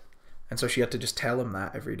dead, and so she had to just tell him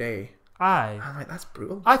that every day. I'm like, that's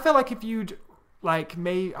brutal. I feel like if you'd, like,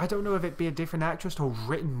 I don't know if it'd be a different actress or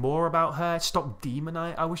written more about her, stop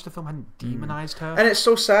demonizing. I wish the film hadn't demonized her. And it's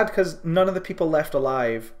so sad because none of the people left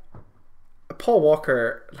alive. Paul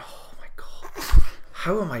Walker. Oh my god.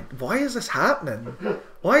 Why is this happening?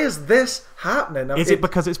 Why is this happening? Is it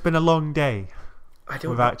because it's been a long day? I don't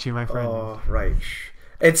without you, my friend. Oh, right.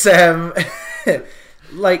 It's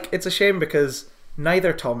like, it's a shame because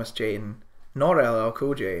neither Thomas Jane nor LL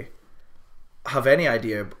Cool J have any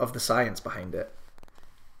idea of the science behind it.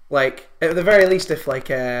 Like, at the very least, if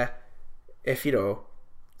you know,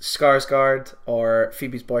 Skarsgård or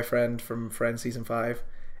Phoebe's boyfriend from Friends season 5,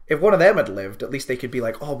 if one of them had lived, at least they could be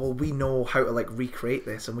like, oh, well, we know how to like recreate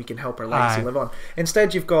this and we can help our legacy live on.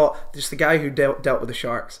 Instead, you've got just the guy who dealt with the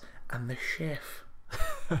sharks and the chef.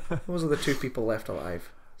 Those are the two people left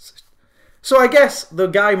alive. So I guess the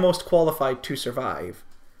guy most qualified to survive,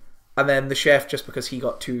 and then the chef just because he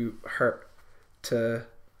got too hurt to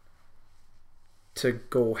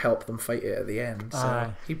go help them fight it at the end.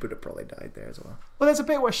 So he would have probably died there as well. Well, there's a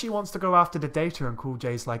bit where she wants to go after the data and Cool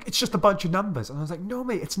J's like, it's just a bunch of numbers. And I was like, no,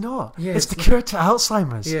 mate, it's not. Yeah, it's the cure to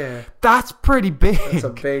Alzheimer's. Yeah. That's pretty big. That's a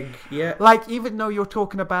big, yeah. Like, even though you're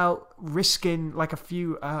talking about risking like a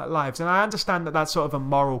few lives, and I understand that that's sort of a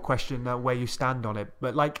moral question where you stand on it,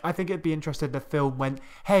 but like, I think it'd be interesting if the film went,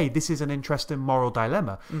 hey, this is an interesting moral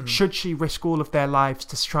dilemma. Mm-hmm. Should she risk all of their lives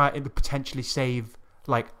to try to potentially save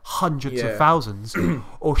like hundreds of thousands,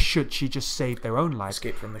 or should she just save their own life?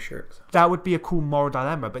 Escape from the sharks. That would be a cool moral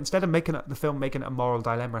dilemma. But instead of making the film making it a moral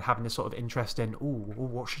dilemma and having this sort of interest in,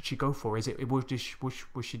 what should she go for? Was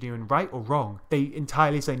she doing right or wrong? They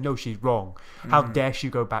entirely say no, she's wrong. How dare she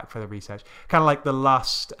go back for the research? Kind of like the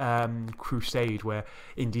last Crusade, where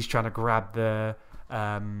Indy's trying to grab the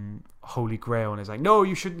Holy Grail and is like, no,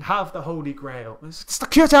 you shouldn't have the Holy Grail. It's the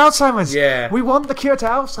cure to Alzheimer's. Yeah, we want the cure to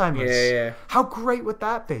Alzheimer's. Yeah. How great would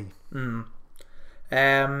that be?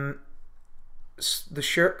 The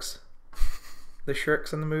Shirks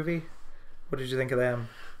in the movie. What did you think of them?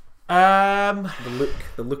 The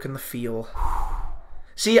look and the feel.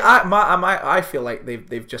 See, I feel like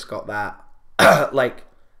they've just got that. Like,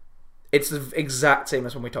 it's the exact same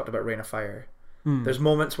as when we talked about Reign of Fire. There's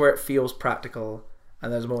moments where it feels practical,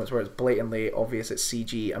 and there's moments where it's blatantly obvious it's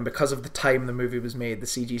CG, and because of the time the movie was made, the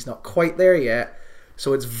CG's not quite there yet,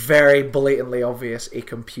 so it's very blatantly obvious a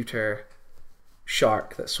computer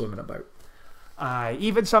shark that's swimming about.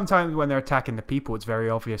 Even sometimes when they're attacking the people, it's very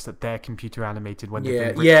obvious that they're computer animated when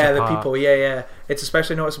they're being ripped apart. The people, yeah. It's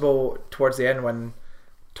especially noticeable towards the end when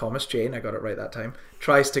Thomas Jane, I got it right that time,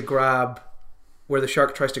 tries to grab where the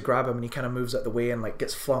shark tries to grab him, and he kind of moves out the way and like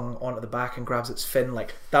gets flung onto the back and grabs its fin.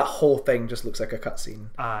 Like, that whole thing just looks like a cutscene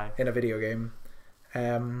in a video game.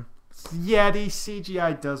 Yeah, the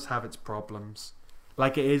CGI does have its problems.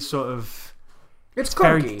 Like, it is sort of it's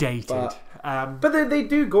very dated. But they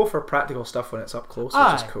do go for practical stuff when it's up close,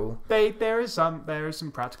 which is cool. There is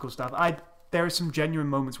some practical stuff. There are some genuine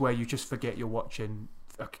moments where you just forget you're watching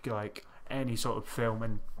like any sort of film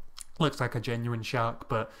and looks like a genuine shark,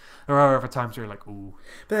 but there are other times where you're like, ooh.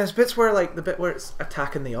 But there's bits where, like, the bit where it's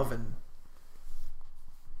attacking the oven,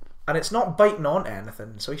 and it's not biting onto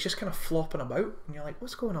anything, so he's just kind of flopping about, and you're like,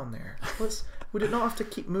 what's going on there? Would it not have to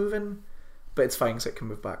keep moving? But it's fine, so it can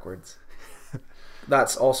move backwards.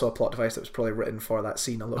 That's also a plot device that was probably written for that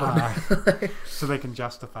scene alone. So they can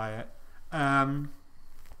justify it.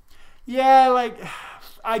 Yeah, like,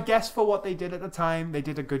 I guess for what they did at the time, they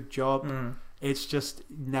did a good job. It's just,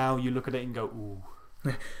 now you look at it and go, ooh.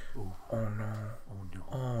 Ooh. Oh no. Oh no.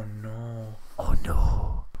 Oh no. Oh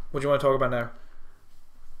no. What do you want to talk about now?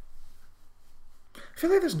 I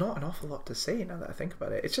feel like there's not an awful lot to say now that I think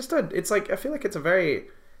about it. It's just I feel like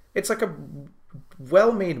it's like a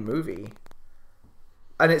well-made movie.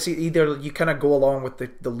 And it's either you kind of go along with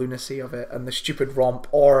the lunacy of it and the stupid romp,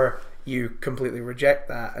 or you completely reject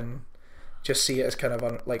that and just see it as kind of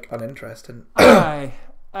uninteresting.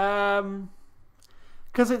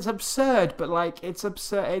 Because it's absurd, but like it's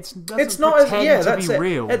absurd. It's not to be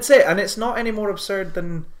real. That's it, and it's not any more absurd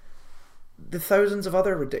than the thousands of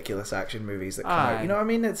other ridiculous action movies that come out. You know what I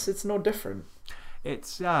mean? It's no different.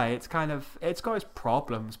 It's kind of, it's got its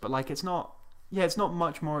problems, but like it's not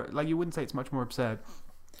much more, like, you wouldn't say it's much more absurd.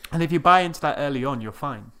 And if you buy into that early on, you're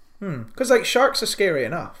fine. Because like, sharks are scary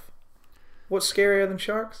enough. What's scarier than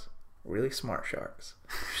sharks? Really smart sharks.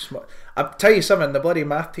 I'll tell you something, the bloody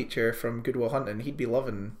math teacher from Good Will Hunting, he'd be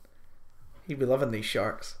loving these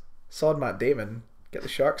sharks. Sod Matt Damon, get the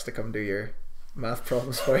sharks to come do your math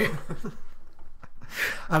problems for you.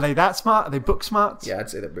 Are they that smart? Are they book smart? Yeah, I'd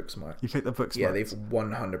say they're book smart. You think they're book smart? Yeah, they've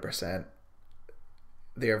 100%.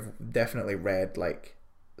 They've definitely read like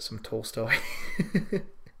some Tolstoy.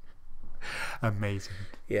 Amazing.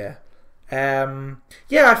 Yeah.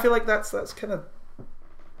 I feel like that's kind of,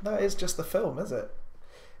 that is just the film, is it?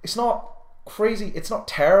 It's not crazy, it's not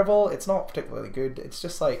terrible, it's not particularly good. It's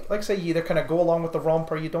just like I say, you either kind of go along with the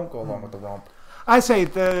romp or you don't go along with the romp. I say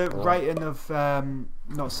the writing of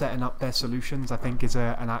not setting up their solutions, I think, is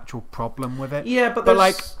an actual problem with it. Yeah, but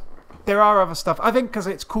like, there are other stuff. I think because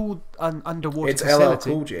it's called an underwater facility. It's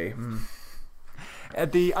LL Cool J.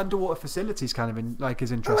 The underwater facilities kind of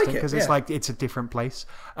is interesting because it's like it's a different place.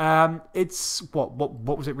 It's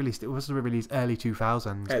what was it released? It was released early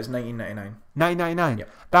 2000s. It was 1999. 1999. Yep.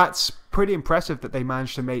 That's pretty impressive that they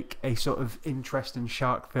managed to make a sort of interesting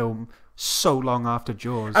shark film so long after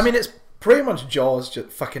Jaws. I mean, it's pretty much Jaws just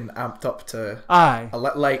fucking amped up to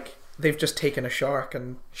like they've just taken a shark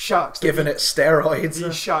and sharks given it steroids.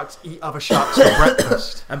 These sharks eat other sharks for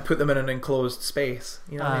breakfast and put them in an enclosed space.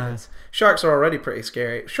 You know what I mean? Sharks are already pretty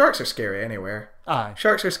scary. Sharks are scary anywhere.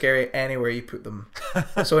 Sharks are scary anywhere you put them.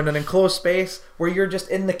 So in an enclosed space where you're just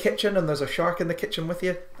in the kitchen and there's a shark in the kitchen with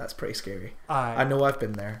you, that's pretty scary. I know, I've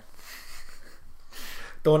been there.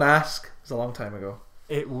 Don't ask. It was a long time ago.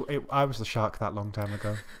 I was the shark that long time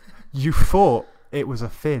ago. You thought it was a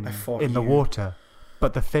fin in the water,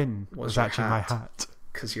 but the fin was actually my hat.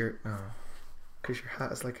 Because your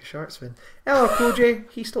hat is like a shark's fin. LL Cool J,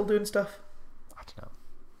 he's still doing stuff. I don't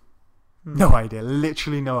know. No idea.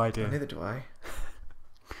 Literally no idea. Neither do I.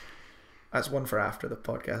 That's one for after the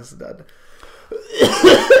podcast is done.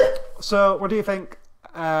 So, what do you think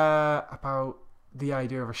about the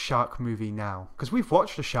idea of a shark movie now? Because we've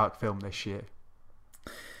watched a shark film this year.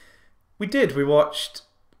 We did. We watched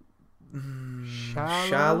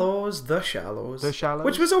Shallows? The Shallows,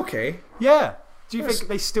 which was okay. Yeah. Do you think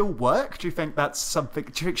they still work? Do you think that's something? Do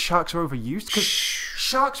you think sharks are overused? Because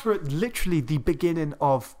sharks were literally the beginning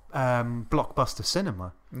of blockbuster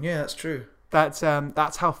cinema. Yeah, that's true. That's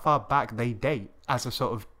how far back they date as a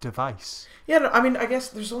sort of device. Yeah, no, I mean, I guess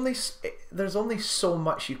there's only so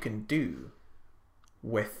much you can do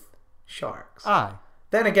with sharks.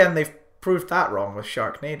 Then again, they've proved that wrong with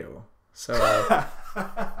Sharknado. So,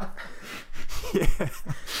 yeah.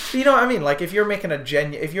 You know what I mean? Like, if you're making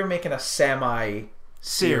a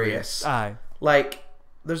semi-serious, like,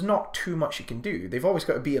 there's not too much you can do. They've always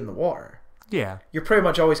got to be in the water. Yeah. You're pretty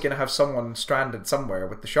much always going to have someone stranded somewhere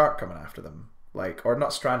with the shark coming after them. Like, or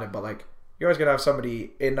not stranded, but like, you're always going to have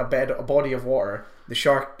somebody in a body of water. The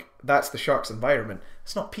shark, that's the shark's environment.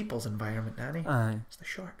 It's not people's environment, Danny. It's the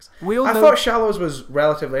sharks. I thought Shallows was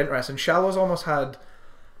relatively interesting. Shallows almost had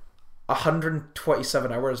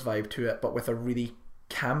 127 Hours vibe to it, but with a really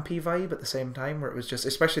campy vibe at the same time, where it was just,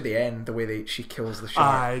 especially the end, the way she kills the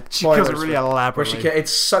shark. She kills it really elaborately.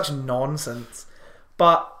 It's such nonsense.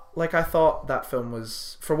 But, like, I thought that film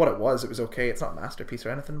was, for what it was okay. It's not a masterpiece or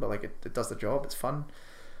anything, but, like, it does the job. It's fun.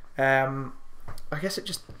 I guess it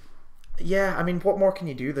just... Yeah, I mean, what more can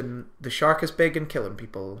you do than the shark is big and killing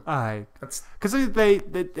people? Because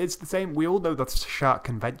it's the same. We all know that shark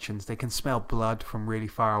conventions. They can smell blood from really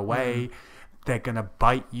far away. They're gonna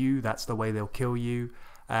bite you. That's the way they'll kill you.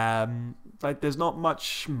 Like, there's not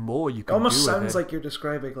much more you can do. It almost sounds like you're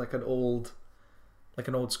describing like an old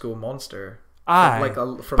school monster.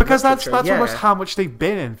 From because that's almost how much they've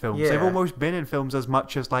been in films. Yeah. They've almost been in films as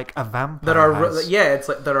much as like a vampire. It's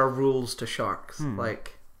like there are rules to sharks.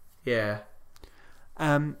 Like. Yeah.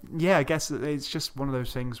 I guess it's just one of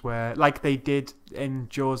those things where, like they did in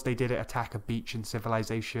Jaws, they did attack a beach in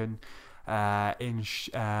Civilization.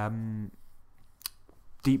 In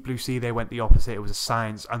Deep Blue Sea, they went the opposite. It was a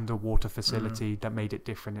science underwater facility that made it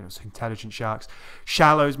different. It was intelligent sharks.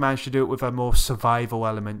 Shallows managed to do it with a more survival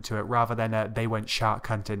element to it, rather than they went shark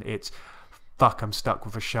hunting. It's, fuck, I'm stuck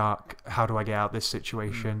with a shark. How do I get out of this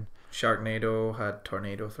situation? Sharknado had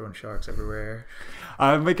tornado throwing sharks everywhere.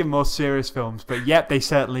 I'm making more serious films, but yep, they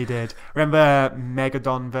certainly did. Remember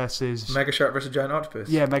Megalodon versus... Mega Shark versus Giant Octopus?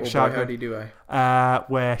 Yeah, Mega Shark. How do I?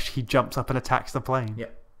 Where he jumps up and attacks the plane.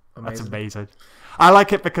 Yep. That's amazing. I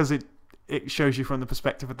like it because it shows you from the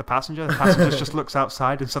perspective of the passenger. The passenger just looks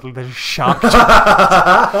outside and suddenly there's a shark.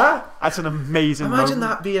 That's an amazing Imagine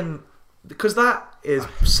moment. That being... Because that is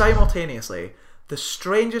simultaneously... the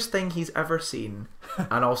strangest thing he's ever seen,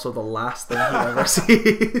 and also the last thing he ever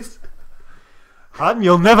sees. And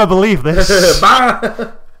you'll never believe this.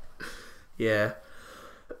 Yeah.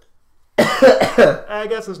 I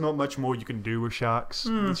guess there's not much more you can do with sharks.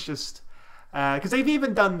 It's just... Because they've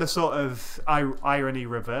even done the sort of irony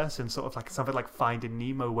reverse in sort of like something like Finding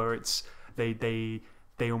Nemo, where it's they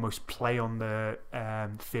almost play on the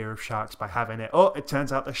fear of sharks by having it. Oh, it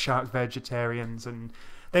turns out the sharks vegetarians, and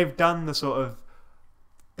they've done the sort of...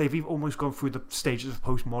 They've almost gone through the stages of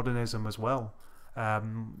postmodernism as well.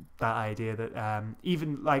 That idea that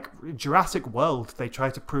even like Jurassic World, they try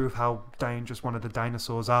to prove how dangerous one of the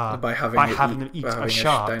dinosaurs are by having them eat a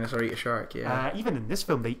shark. Dinosaur eat a shark, yeah. Even in this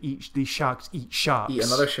film, these sharks eat sharks. Eat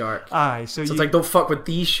another shark. So it's like, don't fuck with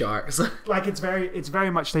these sharks. Like it's very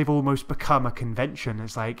much they've almost become a convention.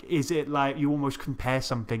 It's like, is it like you almost compare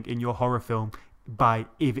something in your horror film by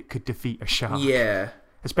if it could defeat a shark? Yeah.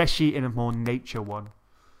 Especially in a more nature one.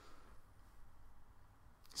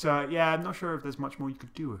 So yeah, I'm not sure if there's much more you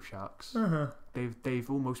could do with sharks. They've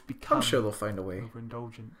almost become I'm sure they'll find a way.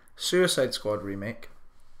 overindulgent. Suicide Squad remake,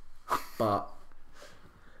 but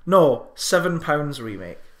no, £7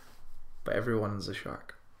 remake, but everyone's a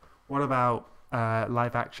shark. What about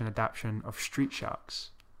live action adaptation of Street Sharks?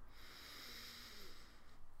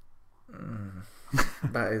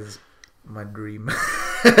 That is my dream.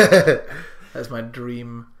 That's my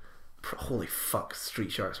dream. Holy fuck,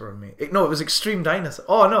 Street Sharks were amazing. No, it was Extreme Dinosaur.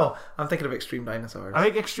 Oh no, I'm thinking of Extreme Dinosaurs. I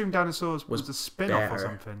think Extreme Dinosaurs was a spin-off or better.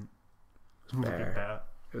 something. It was better.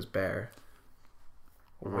 It was better.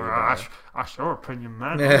 Way That's your opinion,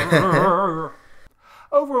 man.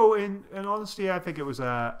 Overall, in honesty, I think it was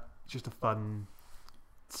just a fun,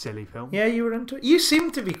 silly film. Yeah, you were into it. You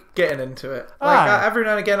seemed to be getting into it. Every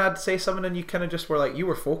now and again, I'd say something, and you kind of just were like, you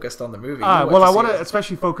were focused on the movie. I want to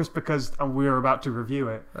especially focus because we were about to review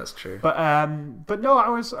it. That's true. But no, I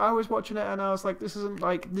was watching it and I was like, this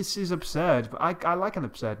is absurd. But I like an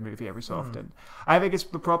absurd movie every so often. I think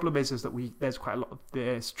the problem is that there's quite a lot of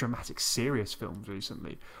this dramatic, serious films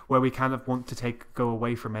recently where we kind of want to go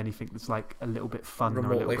away from anything that's like a little bit fun or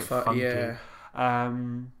a little bit funky. Yeah.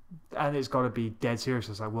 And it's got to be dead serious.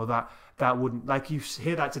 It's like, well, that wouldn't, like, you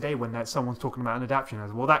hear that today when someone's talking about an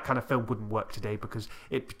adaptation. Well, that kind of film wouldn't work today because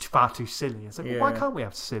it's far too silly. It's like, well, why can't we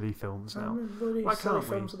have silly films now? Why can't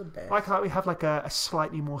we? Why can't we have like a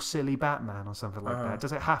slightly more silly Batman or something like that?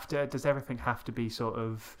 Does everything have to be sort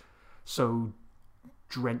of so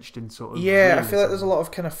drenched in sort of realism? I feel like there's a lot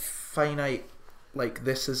of kind of finite, like,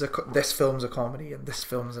 this film's a comedy and this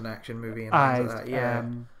film's an action movie and things like that. Yeah.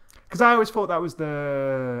 Because I always thought that was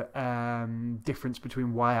the difference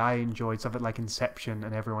between why I enjoyed something like Inception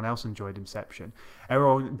and everyone else enjoyed Inception.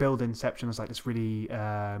 Everyone billed Inception as like this really,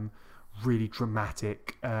 really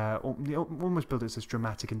dramatic, almost billed it as this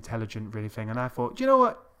dramatic, intelligent, really thing. And I thought, do you know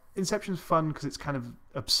what? Inception's fun because it's kind of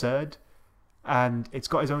absurd and it's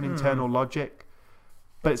got its own internal logic,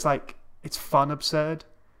 but it's like, it's fun absurd.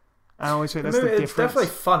 I always think that's the difference. It's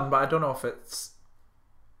definitely fun, but I don't know if it's...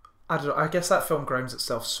 I don't know. I guess that film grounds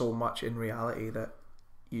itself so much in reality that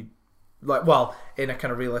you like. Well, in a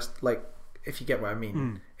kind of realist, like, if you get what I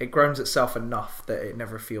mean, it grounds itself enough that it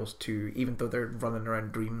never feels too. Even though they're running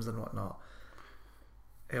around dreams and whatnot,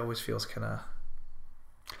 it always feels kind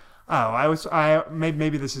of.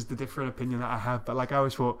 Maybe this is the different opinion that I have, but like I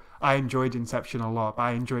always thought I enjoyed Inception a lot, but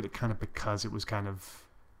I enjoyed it kind of because it was kind of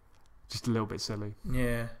just a little bit silly.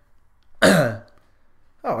 Yeah. Oh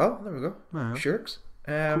well, there we go. Yeah. Shirks.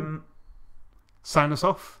 Cool. Sign us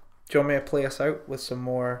off. Do you want me to play us out with some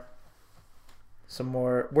more?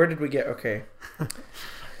 Where did we get? Okay.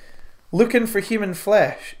 Looking for human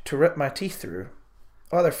flesh to rip my teeth through.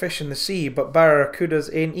 Other fish in the sea, but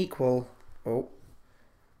barracudas ain't equal. Oh.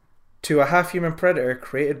 To a half-human predator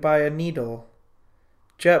created by a needle.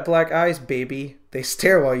 Jet black eyes, baby. They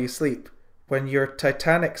stare while you sleep. When your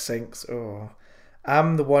Titanic sinks,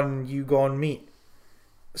 I'm the one you gon' meet.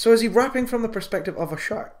 So is he rapping from the perspective of a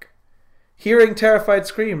shark? Hearing terrified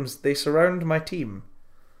screams, they surround my team.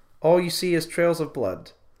 All you see is trails of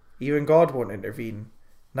blood. Even God won't intervene.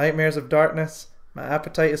 Nightmares of darkness, my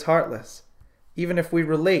appetite is heartless. Even if we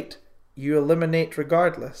relate, you eliminate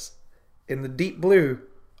regardless. In the deep blue,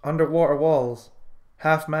 underwater walls,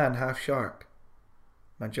 half man, half shark.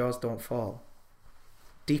 My jaws don't fall.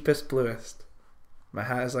 Deepest bluest, my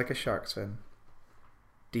hat is like a shark's fin.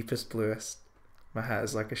 Deepest bluest, my hat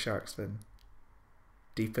is like a shark's fin.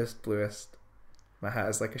 Deepest bluest, my hat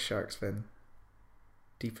is like a shark's fin.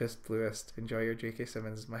 Deepest bluest, enjoy your J.K.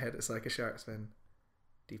 Simmons, my head is like a shark's fin.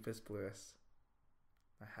 Deepest bluest,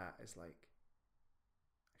 my hat is like